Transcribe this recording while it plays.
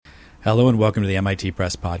Hello and welcome to the MIT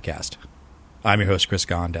Press Podcast. I'm your host, Chris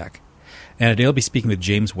Gondek. And today I'll be speaking with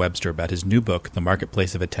James Webster about his new book, The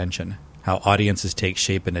Marketplace of Attention: How Audiences Take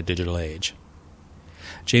Shape in a Digital Age.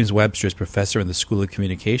 James Webster is professor in the School of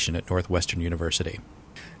Communication at Northwestern University.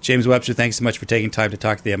 James Webster, thanks so much for taking time to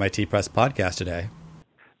talk to the MIT Press Podcast today.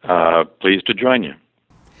 Pleased to join you.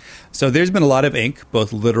 So there's been a lot of ink,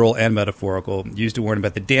 both literal and metaphorical, used to warn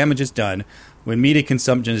about the damages done when media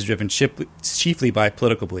consumption is driven chiefly by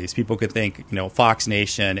political beliefs. People could think, Fox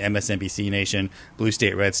Nation, MSNBC Nation, Blue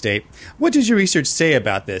State, Red State. What does your research say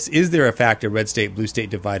about this? Is there a fact of red state, blue state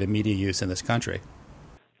divide in media use in this country?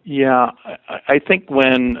 Yeah, I think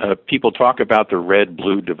when people talk about the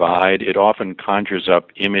red-blue divide, it often conjures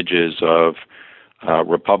up images of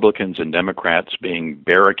Republicans and Democrats being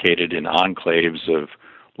barricaded in enclaves of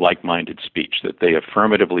like-minded speech, that they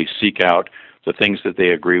affirmatively seek out the things that they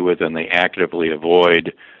agree with and they actively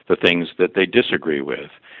avoid the things that they disagree with.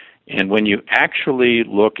 And when you actually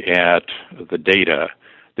look at the data,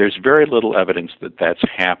 there's very little evidence that that's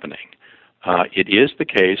happening. It is the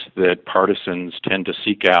case that partisans tend to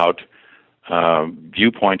seek out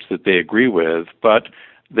viewpoints that they agree with, but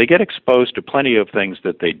they get exposed to plenty of things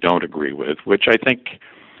that they don't agree with, which I think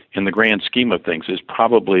in the grand scheme of things is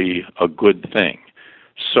probably a good thing.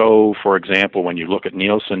 So, for example, when you look at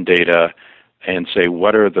Nielsen data and say,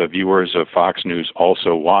 what are the viewers of Fox News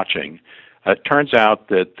also watching? It turns out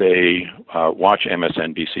that they watch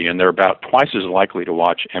MSNBC, and they're about twice as likely to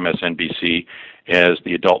watch MSNBC as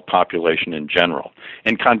the adult population in general.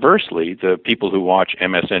 And conversely, the people who watch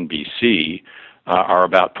MSNBC are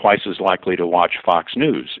about twice as likely to watch Fox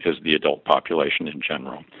News as the adult population in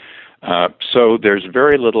general. So there's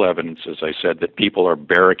very little evidence, as I said, that people are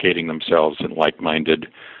barricading themselves in like-minded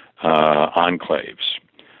enclaves.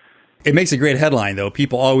 It makes a great headline, though.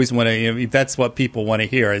 People always want to, that's what people want to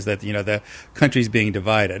hear, is that, the country's being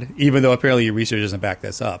divided, even though apparently your research doesn't back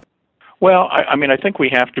this up. Well, I think we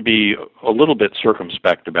have to be a little bit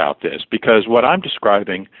circumspect about this, because what I'm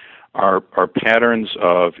describing are patterns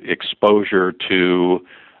of exposure to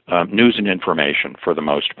news and information for the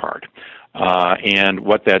most part. And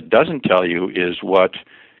what that doesn't tell you is what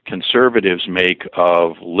conservatives make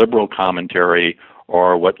of liberal commentary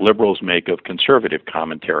or what liberals make of conservative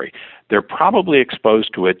commentary. They're probably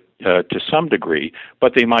exposed to it to some degree,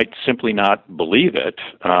 but they might simply not believe it,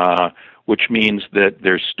 which means that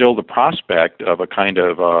there's still the prospect of a kind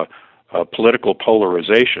of a political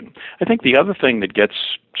polarization. I think the other thing that gets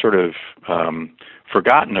sort of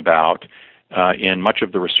forgotten about in much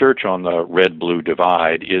of the research on the red-blue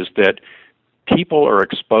divide is that people are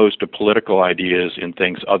exposed to political ideas in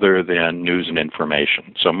things other than news and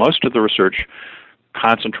information. So most of the research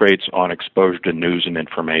concentrates on exposure to news and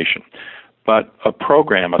information. But a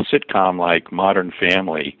program, a sitcom like Modern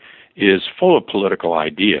Family, is full of political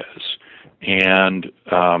ideas. And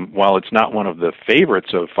while it's not one of the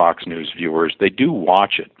favorites of Fox News viewers, they do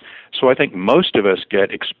watch it. So I think most of us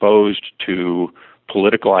get exposed to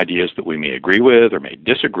political ideas that we may agree with or may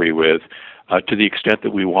disagree with to the extent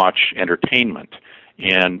that we watch entertainment.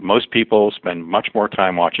 And most people spend much more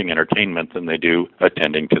time watching entertainment than they do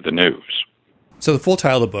attending to the news. So the full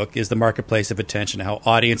title of the book is The Marketplace of Attention: How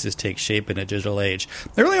Audiences Take Shape in a Digital Age.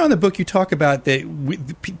 Early on in the book, you talk about the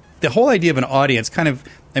whole idea of an audience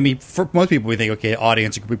for most people, we think, okay,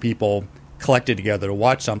 audience are people collected together to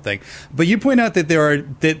watch something. But you point out that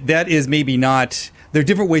that is maybe not. There are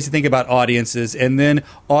different ways to think about audiences, and then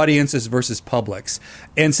audiences versus publics.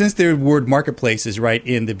 And since the word marketplace is right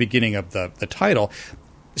in the beginning of the title,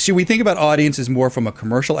 should we think about audiences more from a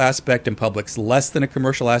commercial aspect and publics less than a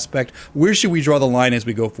commercial aspect? Where should we draw the line as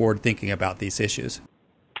we go forward thinking about these issues?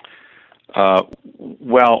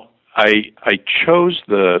 Well, I chose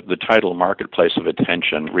the title "Marketplace of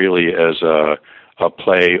Attention" really as a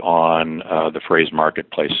play on the phrase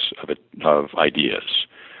 "marketplace of ideas,"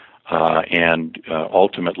 and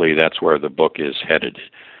ultimately that's where the book is headed.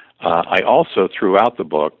 I also, throughout the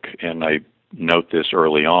book, and I note this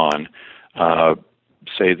early on,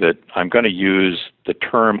 say that I'm going to use the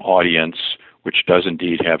term audience, which does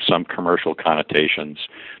indeed have some commercial connotations,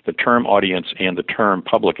 the term audience and the term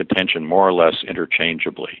public attention more or less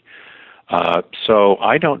interchangeably. So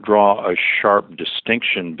I don't draw a sharp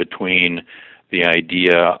distinction between the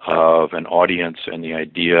idea of an audience and the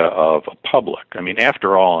idea of a public.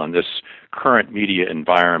 After all, in this current media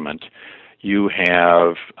environment, you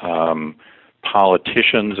have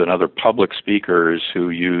politicians and other public speakers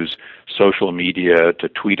who use social media to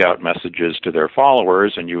tweet out messages to their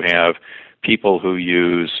followers, and you have people who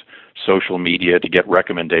use social media to get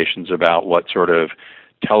recommendations about what sort of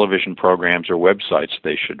television programs or websites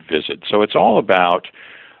they should visit. So it's all about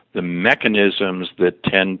the mechanisms that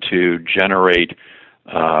tend to generate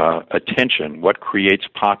attention, what creates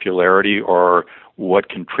popularity or what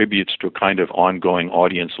contributes to a kind of ongoing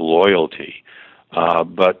audience loyalty.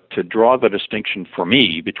 But to draw the distinction for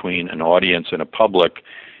me between an audience and a public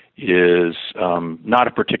is not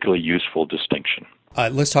a particularly useful distinction.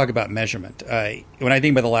 Let's talk about measurement. When I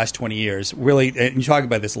think about the last 20 years, really, and you talk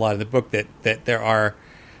about this a lot in the book, that there are,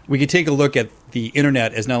 we can take a look at the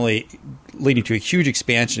internet as not only leading to a huge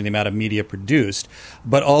expansion in the amount of media produced,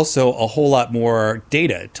 but also a whole lot more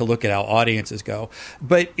data to look at how audiences go.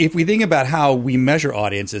 But if we think about how we measure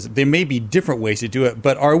audiences, there may be different ways to do it,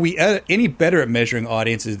 but are we any better at measuring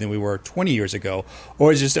audiences than we were 20 years ago?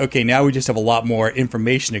 Or is it just, okay, now we just have a lot more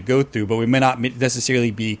information to go through, but we may not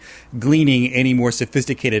necessarily be gleaning any more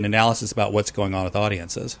sophisticated analysis about what's going on with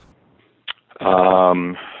audiences?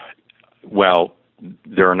 Well,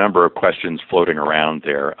 there are a number of questions floating around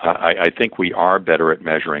there. I think we are better at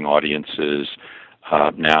measuring audiences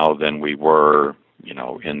now than we were,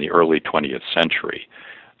 in the early 20th century.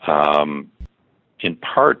 In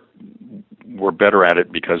part, we're better at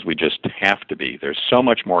it because we just have to be. There's so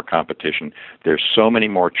much more competition. There's so many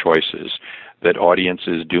more choices that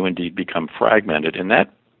audiences do indeed become fragmented, and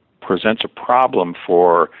that presents a problem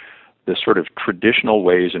for the sort of traditional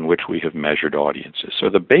ways in which we have measured audiences. So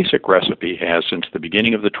the basic recipe has, since the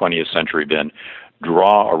beginning of the 20th century, been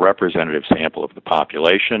draw a representative sample of the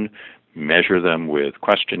population, measure them with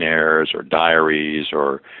questionnaires or diaries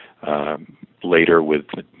or later with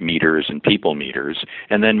meters and people meters,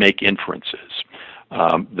 and then make inferences.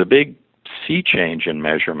 The big sea change in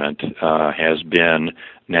measurement has been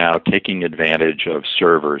now taking advantage of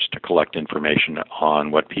servers to collect information on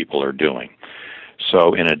what people are doing.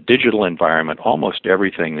 So in a digital environment, almost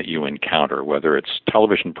everything that you encounter, whether it's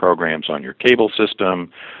television programs on your cable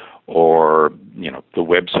system or the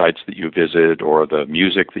websites that you visit or the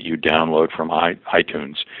music that you download from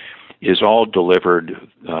iTunes, is all delivered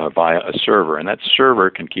via a server. And that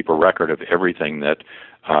server can keep a record of everything that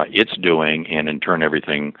it's doing and in turn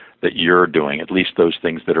everything that you're doing, at least those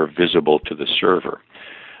things that are visible to the server.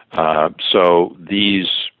 So these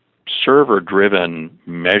server-driven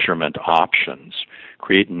measurement options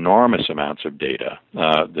create enormous amounts of data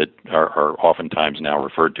that are oftentimes now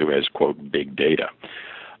referred to as, quote, big data.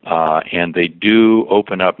 And they do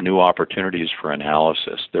open up new opportunities for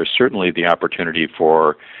analysis. There's certainly the opportunity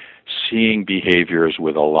for seeing behaviors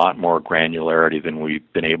with a lot more granularity than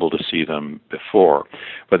we've been able to see them before.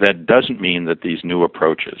 But that doesn't mean that these new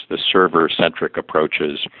approaches, the server-centric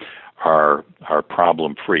approaches, are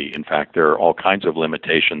problem-free. In fact, there are all kinds of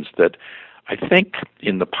limitations that I think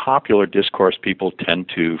in the popular discourse people tend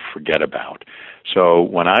to forget about. So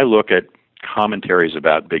when I look at commentaries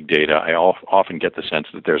about big data, I often get the sense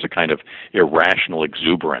that there's a kind of irrational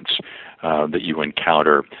exuberance that you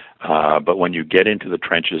encounter. But when you get into the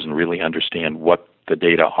trenches and really understand what the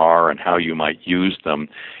data are and how you might use them,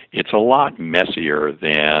 it's a lot messier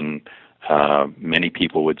than many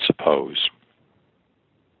people would suppose.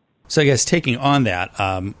 So I guess taking on that,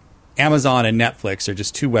 Amazon and Netflix are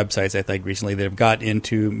just two websites, I think, recently that have got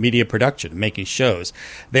into media production, making shows.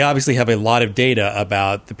 They obviously have a lot of data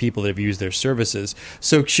about the people that have used their services.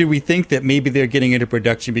 So should we think that maybe they're getting into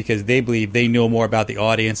production because they believe they know more about the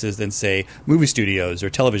audiences than, say, movie studios or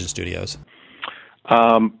television studios?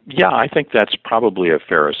 Yeah, I think that's probably a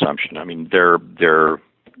fair assumption. I mean, they're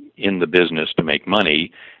in the business to make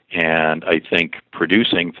money, and I think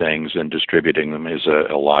producing things and distributing them is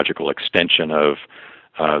a logical extension of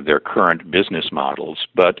their current business models.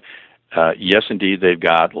 But yes, indeed, they've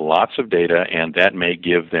got lots of data, and that may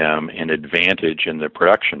give them an advantage in the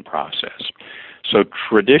production process. So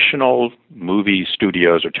traditional movie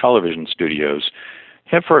studios or television studios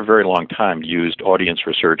have for a very long time used audience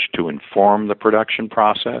research to inform the production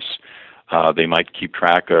process. They might keep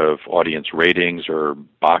track of audience ratings or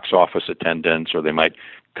box office attendance, or they might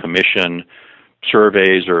commission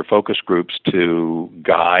surveys or focus groups to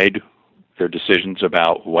guide their decisions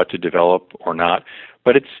about what to develop or not.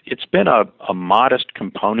 But it's been a modest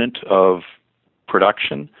component of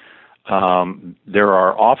production. There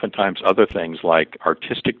are oftentimes other things like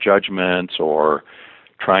artistic judgments or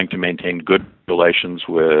trying to maintain good relations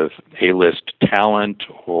with A-list talent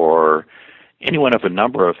or any one of a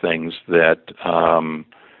number of things that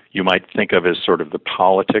you might think of as sort of the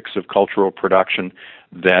politics of cultural production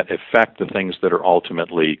that affect the things that are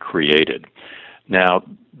ultimately created. Now,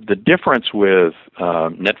 the difference with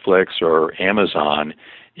Netflix or Amazon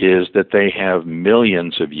is that they have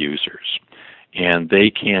millions of users, and they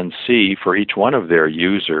can see for each one of their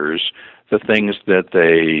users the things that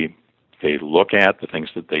they they look at, the things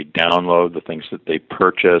that they download, the things that they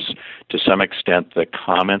purchase, to some extent the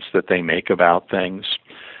comments that they make about things.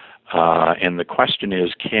 And the question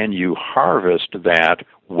is, can you harvest that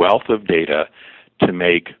wealth of data to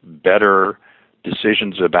make better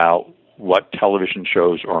decisions about what television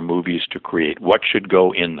shows or movies to create? What should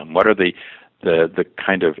go in them? What are the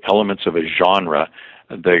kind of elements of a genre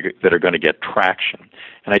that are going to get traction?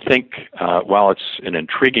 And I think while it's an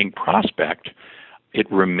intriguing prospect, it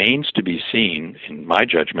remains to be seen, in my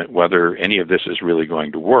judgment, whether any of this is really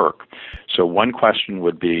going to work. So one question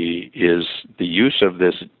would be, is the use of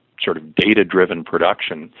this sort of data-driven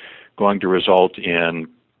production going to result in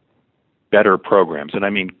better programs? And I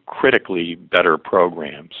mean critically better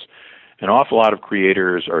programs. An awful lot of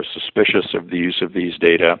creators are suspicious of the use of these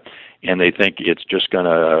data, and they think it's just going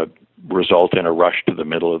to result in a rush to the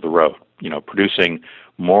middle of the road, producing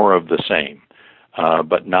more of the same,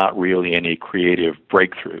 but not really any creative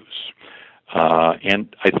breakthroughs.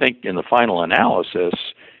 And I think in the final analysis,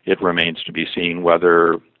 it remains to be seen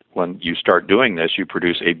whether when you start doing this, you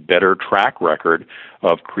produce a better track record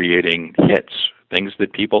of creating hits, things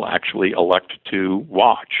that people actually elect to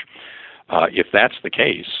watch. If that's the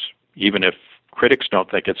case, even if critics don't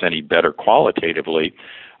think it's any better qualitatively,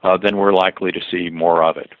 then we're likely to see more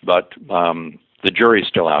of it. But the jury's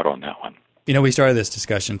still out on that one. We started this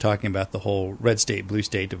discussion talking about the whole red state, blue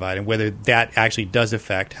state divide and whether that actually does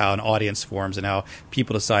affect how an audience forms and how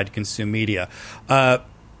people decide to consume media.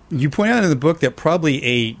 You point out in the book that probably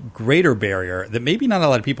a greater barrier that maybe not a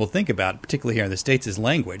lot of people think about, particularly here in the States, is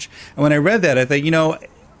language. And when I read that, I thought,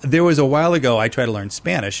 there was a while ago I tried to learn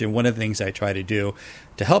Spanish, and one of the things I tried to do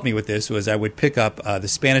to help me with this was I would pick up the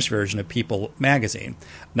Spanish version of People magazine,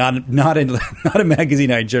 not a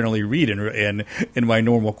magazine I generally read in my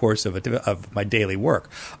normal course of my daily work.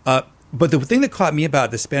 But the thing that caught me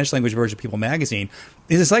about the Spanish language version of People magazine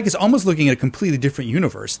is it's almost looking at a completely different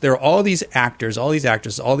universe. There are all these actors, all these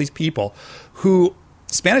actresses, all these people who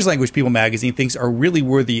Spanish language People magazine thinks are really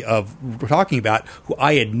worthy of talking about, who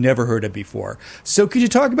I had never heard of before. So could you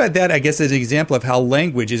talk about that, I guess, as an example of how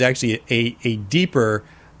language is actually a deeper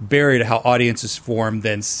barrier to how audiences form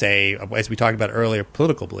than, say, as we talked about earlier,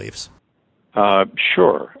 political beliefs?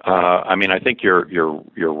 Sure. I think you're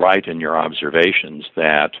right in your observations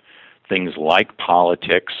that things like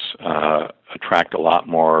politics attract a lot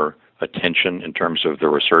more attention in terms of the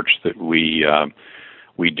research that we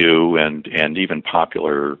do, and even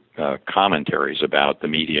popular commentaries about the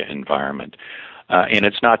media environment. And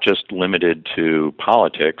it's not just limited to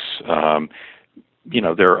politics.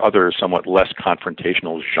 There are other somewhat less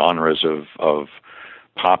confrontational genres of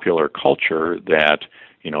popular culture that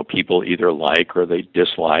people either like or they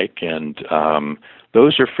dislike, and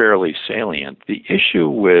those are fairly salient. The issue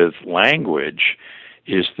with language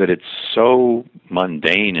is that it's so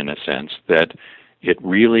mundane in a sense that it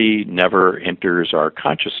really never enters our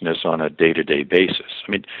consciousness on a day-to-day basis.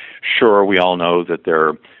 Sure, we all know that there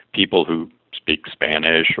are people who speak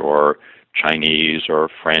Spanish or Chinese or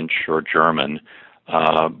French or German,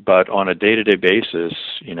 but on a day-to-day basis,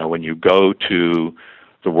 when you go to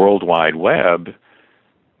the World Wide Web,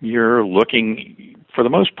 you're looking, for the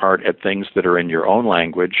most part, at things that are in your own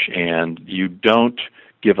language, and you don't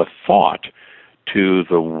give a thought to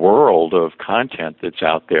the world of content that's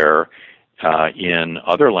out there in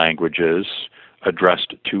other languages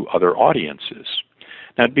addressed to other audiences.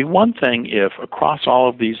 Now, it'd be one thing if across all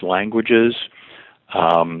of these languages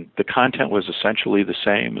the content was essentially the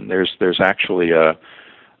same, and there's actually a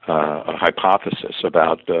hypothesis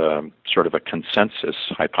about sort of a consensus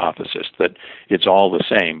hypothesis that it's all the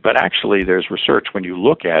same. But actually, there's research when you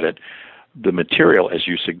look at it, the material, as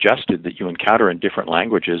you suggested, that you encounter in different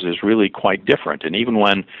languages is really quite different. And even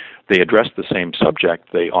when they address the same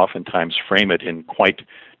subject, they oftentimes frame it in quite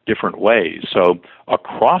different ways. So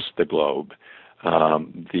across the globe,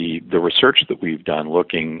 the research that we've done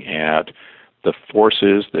looking at the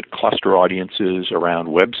forces that cluster audiences around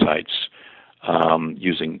websites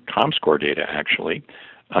using ComScore data actually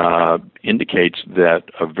indicates that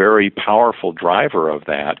a very powerful driver of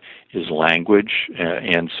that is language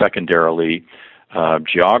and secondarily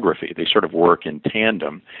geography. They sort of work in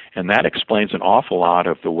tandem, and that explains an awful lot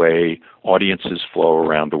of the way audiences flow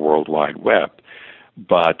around the World Wide Web.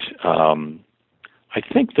 But I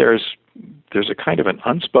think there's a kind of an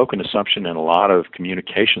unspoken assumption in a lot of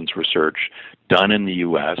communications research done in the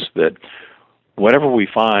U.S. that whatever we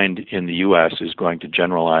find in the U.S. is going to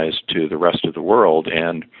generalize to the rest of the world.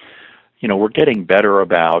 And, we're getting better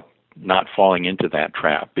about not falling into that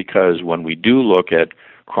trap, because when we do look at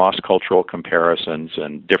cross-cultural comparisons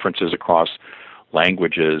and differences across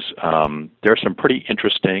languages, there are some pretty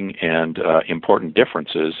interesting and important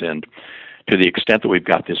differences. And to the extent that we've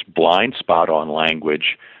got this blind spot on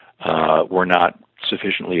language, we're not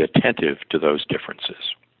sufficiently attentive to those differences.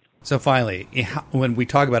 So finally, when we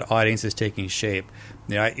talk about audiences taking shape,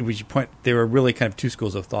 there are really kind of two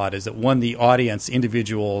schools of thought. Is that one, the audience,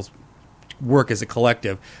 individuals work as a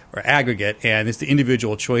collective or aggregate, and it's the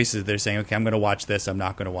individual choices. They're saying, okay, I'm going to watch this, I'm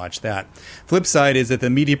not going to watch that. Flip side is that the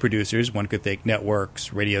media producers, one could think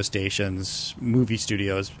networks, radio stations, movie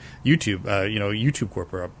studios, YouTube, YouTube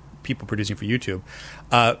corporate, people producing for YouTube,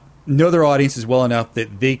 know their audiences well enough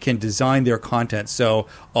that they can design their content. So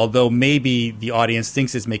although maybe the audience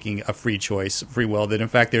thinks it's making a free choice, free will, that in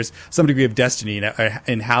fact there's some degree of destiny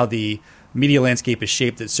in how the media landscape is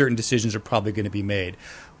shaped, that certain decisions are probably going to be made.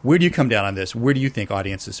 Where do you come down on this? Where do you think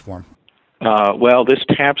audiences form? Well, this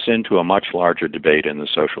taps into a much larger debate in the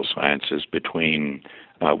social sciences between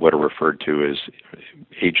what are referred to as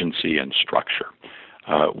agency and structure.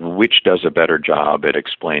 Which does a better job at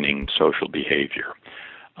explaining social behavior?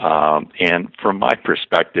 And from my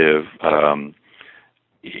perspective,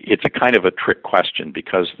 it's a kind of a trick question,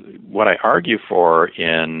 because what I argue for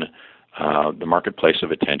in the marketplace of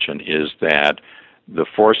attention is that the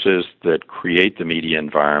forces that create the media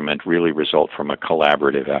environment really result from a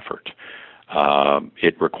collaborative effort.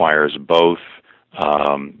 It requires both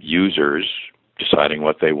users deciding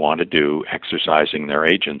what they want to do, exercising their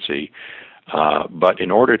agency, but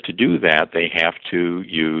in order to do that, they have to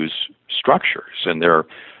use structures, and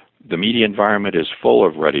the media environment is full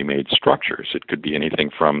of ready-made structures. It could be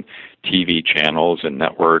anything from TV channels and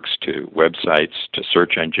networks to websites to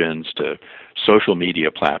search engines to social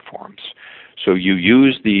media platforms. So you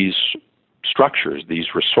use these structures,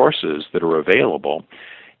 these resources that are available,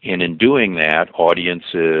 and in doing that,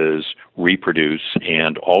 audiences reproduce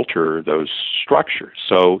and alter those structures.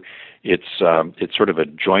 So it's sort of a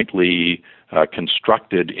jointly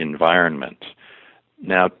constructed environment.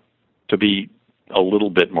 Now, to be a little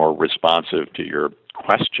bit more responsive to your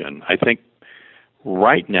question, I think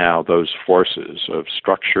right now those forces of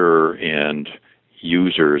structure and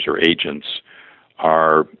users or agents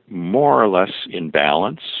are more or less in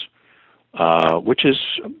balance, which is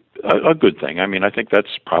a good thing. I mean, I think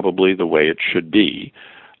that's probably the way it should be.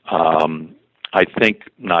 I think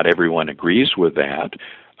not everyone agrees with that.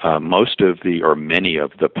 Many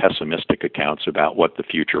of the pessimistic accounts about what the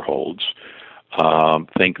future holds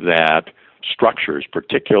think that structures,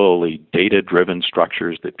 particularly data-driven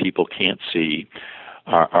structures that people can't see,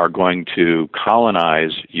 are going to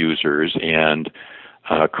colonize users and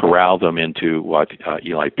corral them into what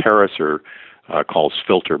Eli Pariser calls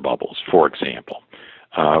filter bubbles, for example,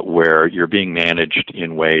 where you're being managed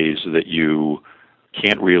in ways that you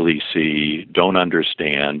can't really see, don't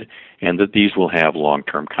understand, and that these will have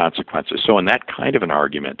long-term consequences. So in that kind of an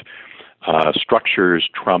argument, structures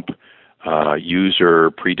trump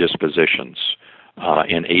user predispositions,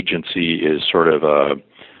 and agency is sort of a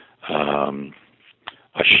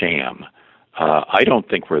sham. I don't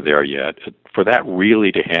think we're there yet. For that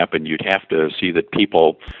really to happen, you'd have to see that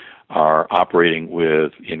people are operating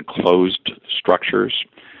with enclosed structures,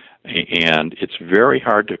 and it's very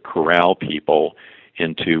hard to corral people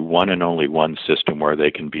into one and only one system where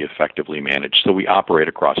they can be effectively managed. So we operate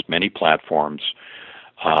across many platforms.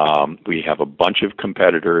 We have a bunch of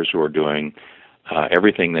competitors who are doing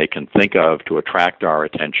everything they can think of to attract our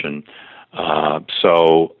attention.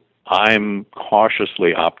 So I'm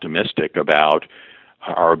cautiously optimistic about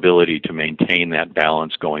our ability to maintain that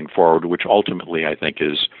balance going forward, which ultimately I think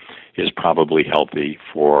is probably healthy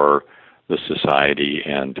for the society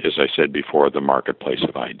and, as I said before, the marketplace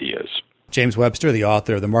of ideas. James Webster, the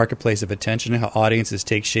author of The Marketplace of Attention, How Audiences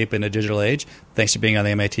Take Shape in a Digital Age. Thanks for being on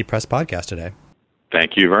the MIT Press podcast today.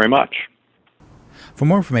 Thank you very much. For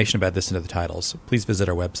more information about this and other titles, please visit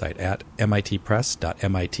our website at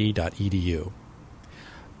mitpress.mit.edu.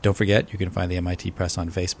 Don't forget, you can find the MIT Press on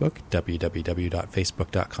Facebook,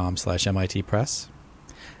 www.facebook.com/MITpress.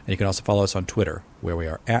 And you can also follow us on Twitter, where we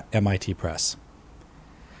are at MIT Press.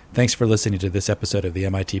 Thanks for listening to this episode of the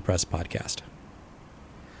MIT Press podcast.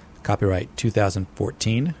 Copyright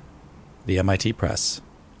 2014, the MIT Press,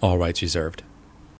 all rights reserved.